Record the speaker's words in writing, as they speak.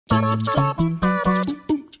Hello,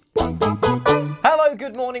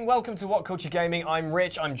 good morning, welcome to What Culture Gaming. I'm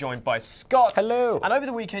Rich, I'm joined by Scott. Hello. And over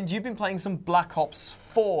the weekend, you've been playing some Black Ops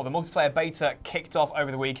 4. The multiplayer beta kicked off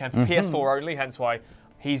over the weekend for PS4 only, hence why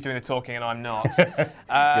he's doing the talking and I'm not. You'll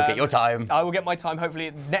get your time. I will get my time,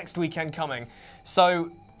 hopefully, next weekend coming.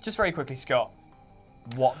 So, just very quickly, Scott,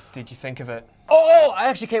 what did you think of it? Oh, I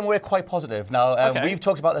actually came away quite positive. Now, Okay. we've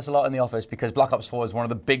talked about this a lot in the office because Black Ops 4 is one of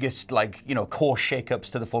the biggest, like, core shake-ups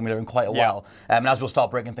to the formula in quite a while. And as we'll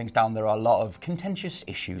start breaking things down, there are a lot of contentious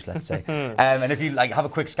issues, let's say. And if you have a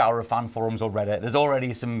quick scour of fan forums or Reddit, there's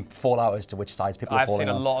already some fallout as to which sides people are I've falling seen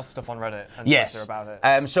a on. lot of stuff on Reddit and Twitter about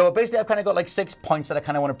it. So basically, I've kind of got like 6 points that I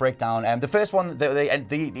kind of want to break down. The first one,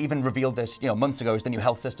 they even revealed this, months ago, is the new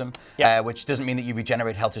health system, which doesn't mean that you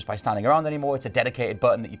regenerate health just by standing around anymore. It's a dedicated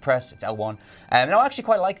button that you press. It's L1. And I actually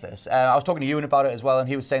quite like this. I was talking to Ewan about it as well, and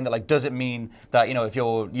he was saying that, like, does it mean that, if you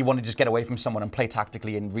want to just get away from someone and play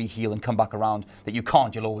tactically and re-heal and come back around, that you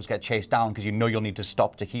can't? You'll always get chased down because you'll need to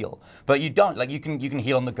stop to heal. But you don't. Like, you can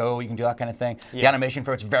heal on the go. You can do that kind of thing. The animation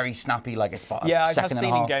for it's very snappy. Like, it's about a second and a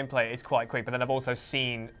half. Yeah, I've seen in gameplay it's quite quick, but then I've also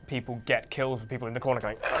seen people get kills with people in the corner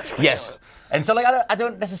going. Yes. And so, like, I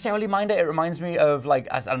don't necessarily mind it. It reminds me of, like,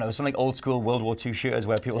 I don't know, some like old school World War II shooters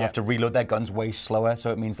where people have to reload their guns way slower.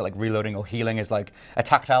 So it means that, like, reloading or healing is like a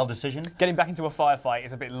tactile decision. Getting back into a firefight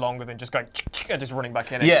is a bit longer than just going and just running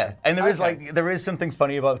back in. Yeah, and there is something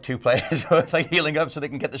funny about two players who are like healing up so they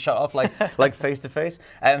can get the shot off like face to face.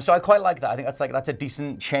 So I quite like that. I think that's a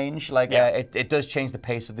decent change. Like it does change the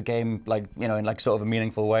pace of the game, like in like sort of a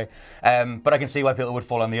meaningful way. But I can see why people would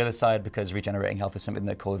fall on the other side because regenerating health is something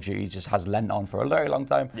that Call of Duty just has lent on for a very long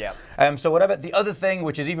time. Yeah. So whatever. The other thing,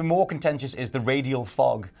 which is even more contentious, is the radial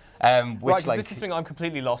fog. Which, right, this is something I'm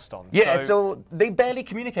completely lost on. Yeah, so they barely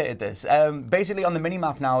communicated this. Basically, on the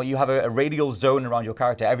minimap now, you have a radial zone around your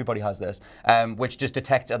character. Everybody has this, which just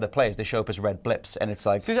detects other players. They show up as red blips, and it's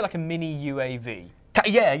like... So is it like a mini UAV?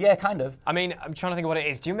 Yeah, kind of. I mean, I'm trying to think of what it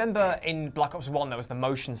is. Do you remember in Black Ops 1 there was the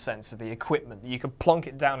motion sensor, the equipment? You could plonk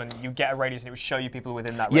it down and you get a radius and it would show you people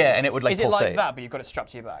within that radius. Yeah, and it would like Is it like that, but you've got it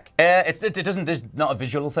strapped to your back? It doesn't. It's not a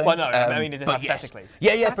visual thing. Well, no. I mean, is it hypothetically?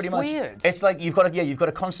 Yes. Yeah, that's pretty much. Weird. It's like you've got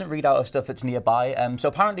a constant readout of stuff that's nearby. So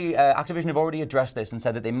apparently, Activision have already addressed this and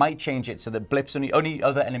said that they might change it so that blips only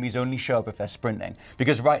other enemies only show up if they're sprinting.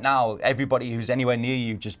 Because right now, everybody who's anywhere near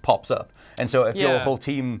you just pops up. And so if your whole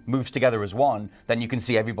team moves together as one, then you can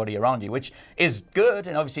see everybody around you, which is good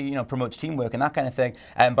and obviously promotes teamwork and that kind of thing.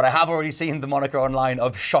 But I have already seen the moniker online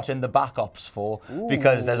of "shot in the back ops" for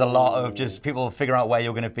because there's a lot of just people figuring out where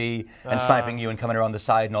you're going to be and sniping you and coming around the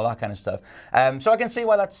side and all that kind of stuff. So I can see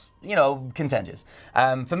why that's contentious.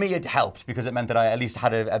 For me, it helped because it meant that I at least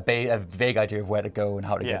had a vague idea of where to go and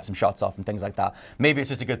how to get some shots off and things like that. Maybe it's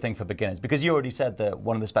just a good thing for beginners because you already said that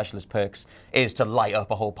one of the specialist perks is to light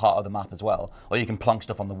up a whole part of the map as well, or you can plonk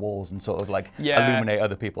stuff on the walls and sort of like illuminate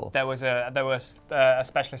other people. There was a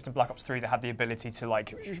specialist in Black Ops 3 that had the ability to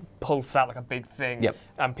like pulse out like a big thing,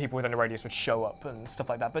 and people within a radius would show up and stuff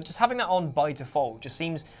like that. But just having that on by default just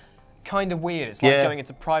seems kind of weird. It's like going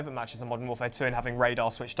into private matches in Modern Warfare 2 and having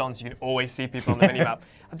radar switched on so you can always see people on the minimap.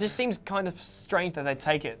 It just seems kind of strange that they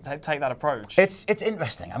take that approach. It's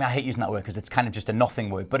interesting. I mean, I hate using that word because it's kind of just a nothing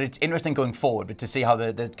word, but it's interesting going forward, but to see how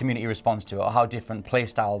the community responds to it, or how different play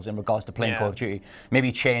styles in regards to playing Call of Duty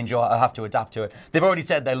maybe change or have to adapt to it. They've already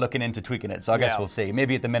said they're looking into tweaking it, so I guess we'll see.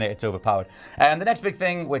 Maybe at the minute it's overpowered. And the next big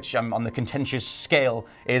thing, which I'm on the contentious scale,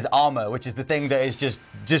 is armor, which is the thing that is just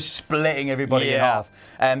splitting everybody in half.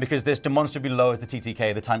 Because this demonstrably lowers the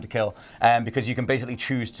TTK, the time to kill, because you can basically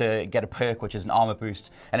choose to get a perk, which is an armor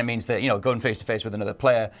boost, and it means that going face to face with another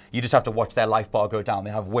player, you just have to watch their life bar go down.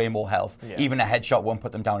 They have way more health. Even a headshot won't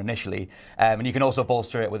put them down initially, and you can also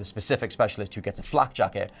bolster it with a specific specialist who gets a flak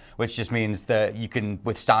jacket, which just means that you can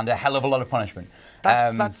withstand a hell of a lot of punishment.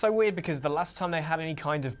 That's so weird because the last time they had any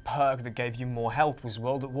kind of perk that gave you more health was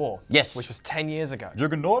World at War. Yes. Which was 10 years ago.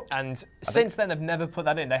 Juggernaut. And since then, they've never put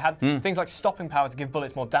that in. They had things like stopping power to give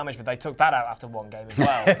bullets more damage, but they took that out after one game as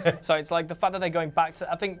well. So it's like the fact that they're going back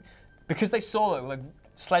to, I think, because they saw it, like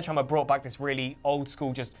Sledgehammer brought back this really old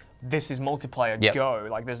school, just this is multiplayer, go.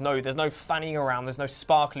 Like there's no fanning around, there's no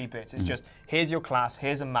sparkly bits. It's just here's your class,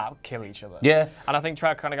 here's a map, kill each other. Yeah. And I think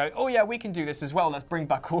Treyarch kind of go, oh yeah, we can do this as well. Let's bring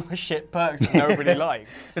back all the shit perks that nobody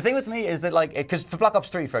liked. The thing with me is that because for Black Ops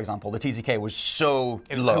 3, for example, the TTK was so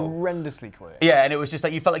low, horrendously quick. Yeah, and it was just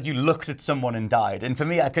like you felt like you looked at someone and died. And for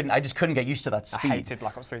me, I just couldn't get used to that speed. I hated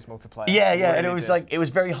Black Ops 3's multiplayer. Yeah, really, and it was like it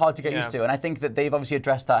was very hard to get used to. And I think that they've obviously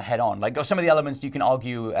addressed that head on. Like some of the elements you can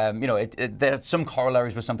argue, there's some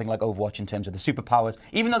corollaries with something like Overwatch in terms of the superpowers,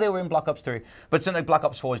 even though they were in Black Ops 3. But something like Black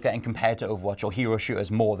Ops 4 is getting compared to Overwatch or hero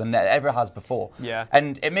shooters more than it ever has before. Yeah.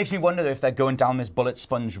 And it makes me wonder if they're going down this bullet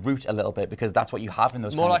sponge route a little bit, because that's what you have in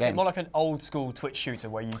those kind of games. More like an old school Twitch shooter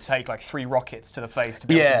where you take like 3 rockets to the face to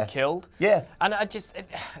be able to be killed. Yeah. And I just...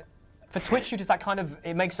 For Twitch shooters, that kind of,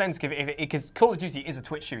 it makes sense because Call of Duty is a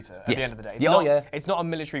Twitch shooter at the end of the day. It's not a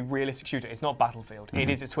military realistic shooter. It's not Battlefield. It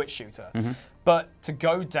is a Twitch shooter. But to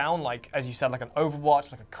go down, like, as you said, like an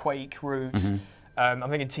Overwatch, like a Quake route, I'm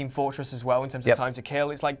thinking Team Fortress as well in terms of time to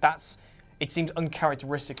kill. It's like it seems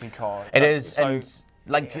uncharacteristically COD. It is. And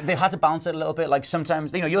like, they've had to balance it a little bit. Like,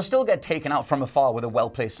 sometimes, you'll still get taken out from afar with a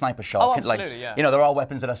well-placed sniper shot. Oh, absolutely, yeah. There are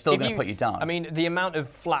weapons that are still going to put you down. I mean, the amount of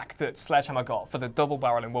flack that Sledgehammer got for the double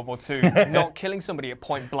barrel in World War II, not killing somebody at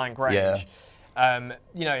point-blank range.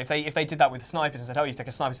 If they did that with snipers and said, oh, you take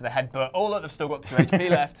a sniper to the head, but oh, look, they've still got 2 HP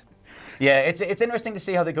left. Yeah, it's interesting to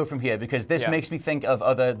see how they go from here, because this makes me think of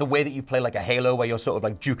the way that you play like a Halo, where you're sort of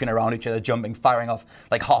like juking around each other, jumping, firing off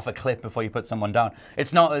like half a clip before you put someone down.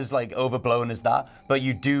 It's not as like overblown as that, but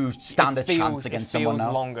you do stand a chance against someone now. It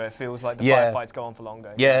feels longer. It feels like the firefights go on for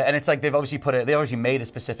longer. Yeah, and it's like they've obviously made a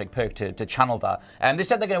specific perk to channel that. And they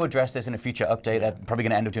said they're going to address this in a future update. They're probably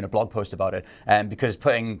going to end up doing a blog post about it, because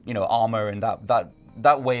putting armor and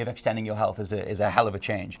that way of extending your health is a hell of a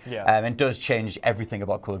change. And does change everything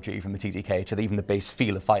about Call of Duty, from the TTK to even the base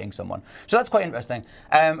feel of fighting someone. So that's quite interesting.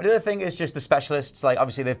 The other thing is just the specialists. Like,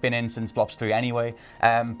 obviously they've been in since Blops 3 anyway,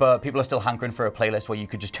 but people are still hankering for a playlist where you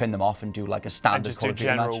could just turn them off and do like a standard Call of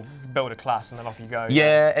Duty match. Build a class and then off you go.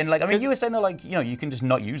 Yeah, and like, I mean, you were saying that, like, you can just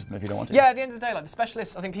not use them if you don't want to. Yeah, at the end of the day, like the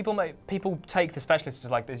specialists, I think people take the specialists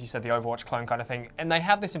as, like, as you said, the Overwatch clone kind of thing, and they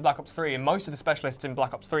have this in Black Ops 3, and most of the specialists in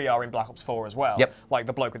Black Ops 3 are in Black Ops 4 as well. Like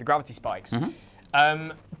the bloke with the gravity spikes.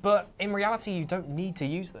 But in reality, you don't need to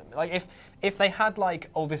use them. Like, if they had like,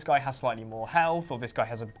 oh, this guy has slightly more health, or this guy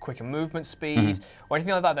has a quicker movement speed, or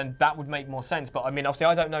anything like that, then that would make more sense. But I mean, obviously,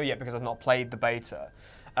 I don't know yet because I've not played the beta.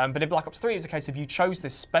 But in Black Ops 3, it was a case of you chose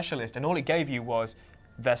this specialist, and all it gave you was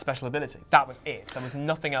their special ability. That was it. There was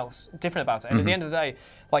nothing else different about it. And at the end of the day,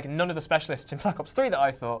 like, none of the specialists in Black Ops 3 that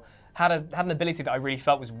I thought had an ability that I really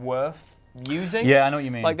felt was worth using. Yeah, I know what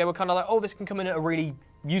you mean. Like, they were kind of like, oh, this can come in at a really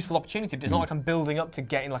useful opportunity, but it's not like I'm building up to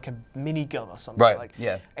getting like a minigun or something. Right. Like,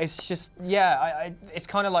 yeah. It's just, it's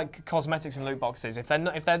kind of like cosmetics and loot boxes. If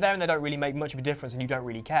they're there and they don't really make much of a difference and you don't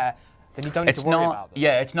really care, then you don't need to worry about them.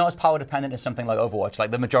 Yeah, it's not as power dependent as something like Overwatch.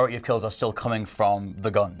 Like, the majority of kills are still coming from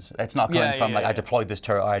the guns. It's not coming from I deployed this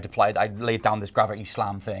turret, or I laid down this gravity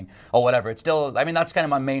slam thing, or whatever. It's still, I mean, that's kind of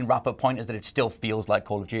my main wrap-up point, is that it still feels like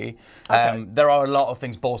Call of Duty. There are a lot of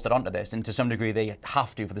things bolstered onto this, and to some degree they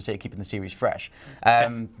have to for the sake of keeping the series fresh.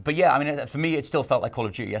 But yeah, I mean, for me, it still felt like Call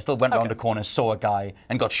of Duty. I still went around a corner, saw a guy,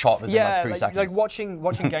 and got shot within like 3 seconds. Like watching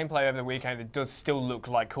gameplay over the weekend, it does still look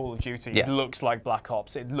like Call of Duty. It looks like Black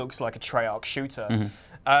Ops. It looks like a Treyarch shooter.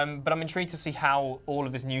 But I'm intrigued to see how all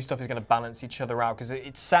of this new stuff is going to balance each other out, because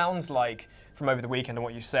it sounds like, from over the weekend and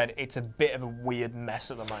what you said, it's a bit of a weird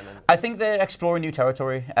mess at the moment. I think they're exploring new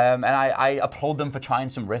territory, and I applaud them for trying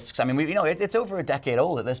some risks. I mean, it's over a decade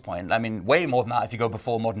old at this point. I mean, way more than that if you go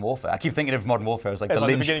before Modern Warfare. I keep thinking of Modern Warfare as like the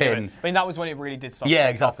linchpin. I mean, that was when it really did something. Yeah,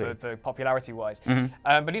 exactly. For popularity-wise.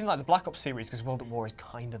 But even like the Black Ops series, because World at War is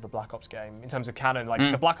kind of the Black Ops game in terms of canon.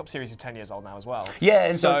 Like the Black Ops series is 10 years old now as well. Yeah,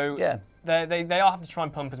 and so they all have to try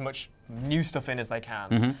and pump as much new stuff in as they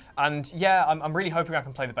can. And yeah, I'm really hoping I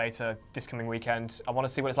can play the beta this coming weekend. I want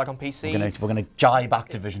to see what it's like on PC. We're gonna jibe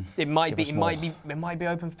Activision. It might be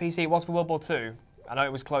open for PC. It was for World War II. I know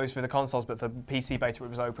it was closed for the consoles, but for PC beta it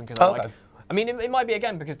was open because I mean, it might be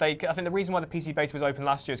again because I think the reason why the PC beta was open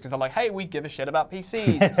last year is because they're like, hey, we give a shit about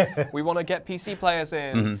PCs. We want to get PC players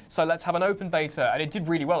in, so let's have an open beta. And it did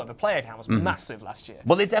really well. The player count was massive last year.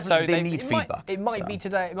 Well, they need feedback. It might be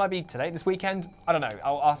today. It might be today, this weekend. I don't know.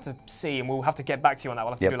 I'll have to see, and we'll have to get back to you on that.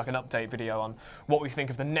 We'll have to do like an update video on what we think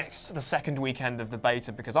of the second weekend of the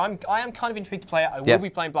beta, because I am kind of intrigued to play it. I will be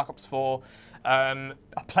playing Black Ops 4. I'll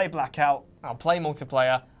play Blackout. I'll play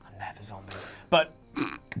multiple-player. I never zombies, but.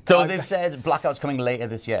 So they've said Blackout's coming later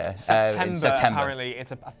this year. September. Apparently, I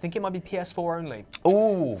think it might be PS4 only.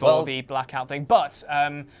 Ooh, for the Blackout thing. But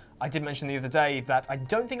I did mention the other day that I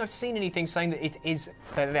don't think I've seen anything saying that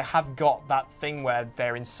that they have got that thing where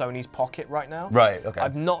they're in Sony's pocket right now. Right. Okay.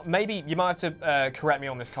 I've not. Maybe you might have to correct me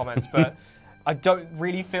on this comment, but. I don't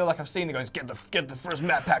really feel like I've seen the guys get the first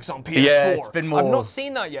map packs on PS4. Yeah, it's been more. I've not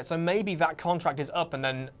seen that yet, so maybe that contract is up, and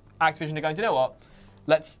then Activision are going, do you know what?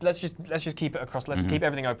 let's just keep it across. Let's keep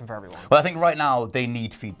everything open for everyone. Well, I think right now they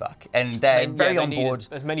need feedback, and they're very on board.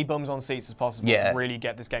 As many bums on seats as possible to really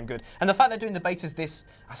get this game good. And the fact they're doing the betas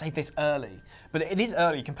I say this early, but it is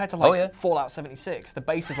early compared to like Fallout 76. The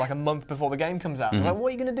beta's like a month before the game comes out. Like, what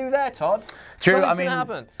are you going to do there, Todd? True. I mean,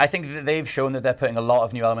 I think that they've shown that they're putting a lot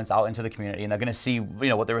of new elements out into the community, and they're going to see,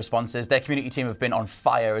 what the response is. Their community team have been on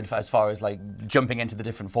fire as far as like jumping into the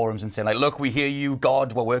different forums and saying like, look, we hear you,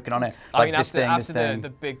 God, we're working on it. Like, I mean, after the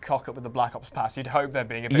big cock up with the Black Ops Pass, you'd hope they're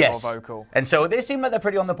being a bit more vocal. And so they seem like they're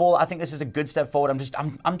pretty on the ball. I think this is a good step forward.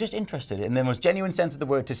 I'm just interested in the most genuine sense of the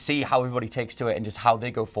word to see how everybody takes to it and just how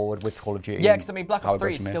they go forward with Call of Duty. Yeah, because I mean, Black Ops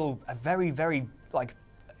 3 is still a very, very like.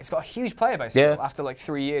 It's got a huge player base still. After like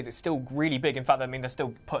 3 years, it's still really big. In fact, I mean, they're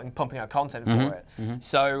still pumping out content for it.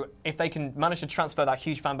 So if they can manage to transfer that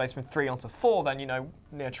huge fan base from 3 onto 4, then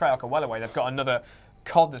Treyarch are well away. They've got another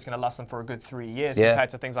COD that's going to last them for a good 3 years compared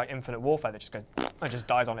to things like Infinite Warfare that just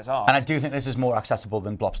dies on its arse. And I do think this is more accessible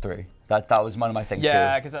than Blops 3. That was one of my things too.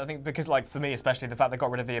 Yeah, because like for me especially, the fact they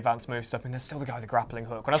got rid of the advanced move stuff. I mean, there's still the guy with the grappling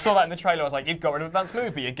hook. When I saw that in the trailer, I was like, you've got rid of advanced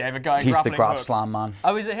move, but you gave a guy a grappling hook. He's the grab slam man.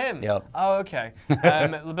 Oh, is it him? Yep. Oh, okay.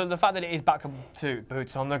 But the fact that it is back to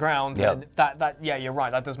boots on the ground, yeah, you're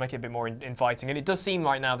right. That does make it a bit more inviting, and it does seem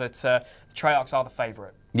right now that Treyarch are the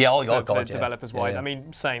favourite. Yeah, for developers-wise. I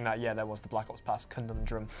mean, saying that, there was the Black Ops Pass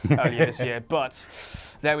conundrum earlier this year, but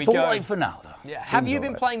there we go. It's all right for now, though. Yeah. Have you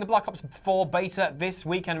been playing the Black Ops 4 beta this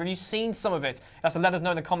weekend? Have you seen some of it? You have to let us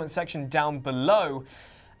know in the comment section down below.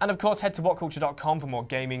 And of course, head to whatculture.com for more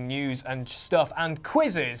gaming news and stuff and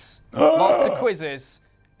quizzes. Lots of quizzes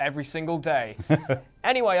every single day.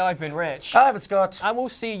 Anyway, I've been Rich. I've been Scott. And we'll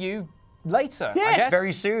see you later, Yes, I guess.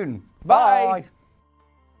 very soon. Bye. Bye.